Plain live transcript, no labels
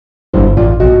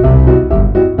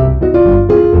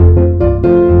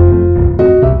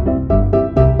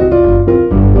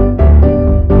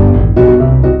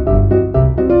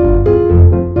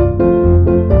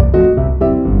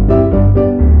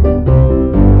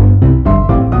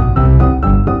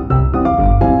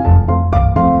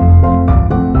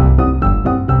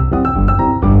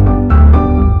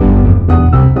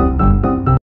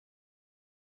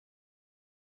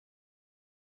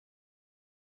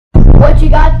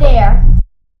there?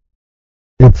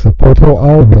 It's a photo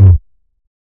album.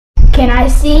 Can I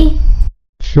see?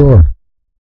 Sure,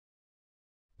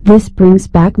 This brings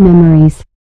back memories.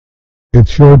 it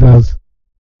sure does.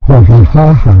 Ha ha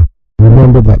ha ha.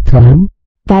 Remember that time?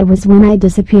 That was when I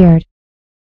disappeared.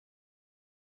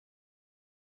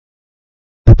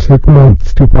 It took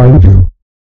months to find you.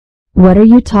 What are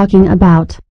you talking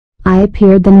about? I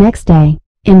appeared the next day.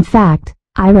 In fact,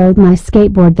 I rode my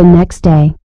skateboard the next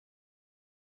day.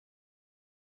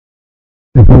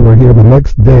 If you were here the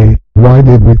next day, why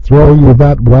did we throw you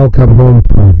that welcome home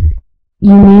party?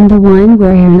 You mean the one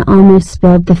where Aaron almost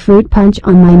spilled the fruit punch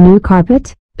on my new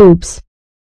carpet? Oops.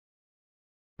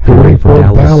 Hooray for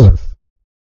Dallas.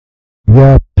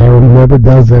 Yeah, Aaron never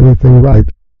does anything right.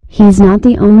 He's not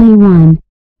the only one.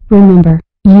 Remember,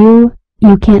 you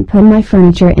can't put my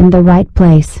furniture in the right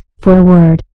place.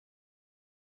 Forward.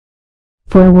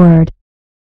 Forward.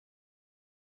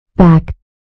 Back.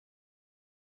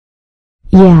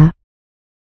 Yeah.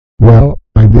 Well,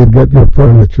 I did get your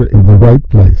furniture in the right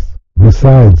place.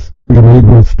 Besides, you made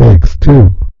mistakes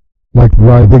too. Like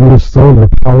riding your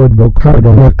solar-powered go-kart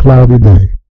on a cloudy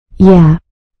day. Yeah.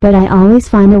 But I always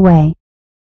find a way.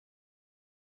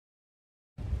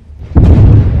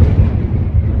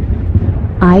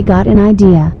 I got an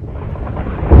idea.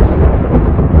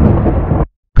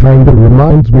 Kinda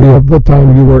reminds me of the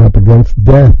time you were up against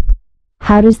death.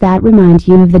 How does that remind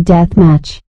you of the death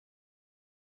match?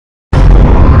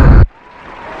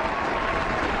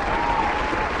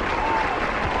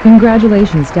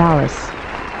 Congratulations, Dallas.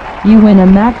 You win a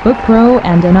MacBook Pro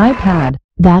and an iPad.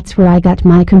 That's where I got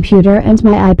my computer and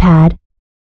my iPad.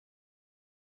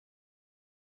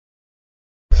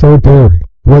 So Terry,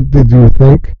 what did you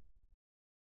think?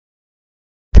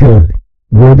 Terry,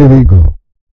 where did he go?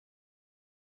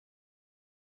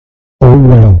 Oh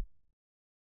well,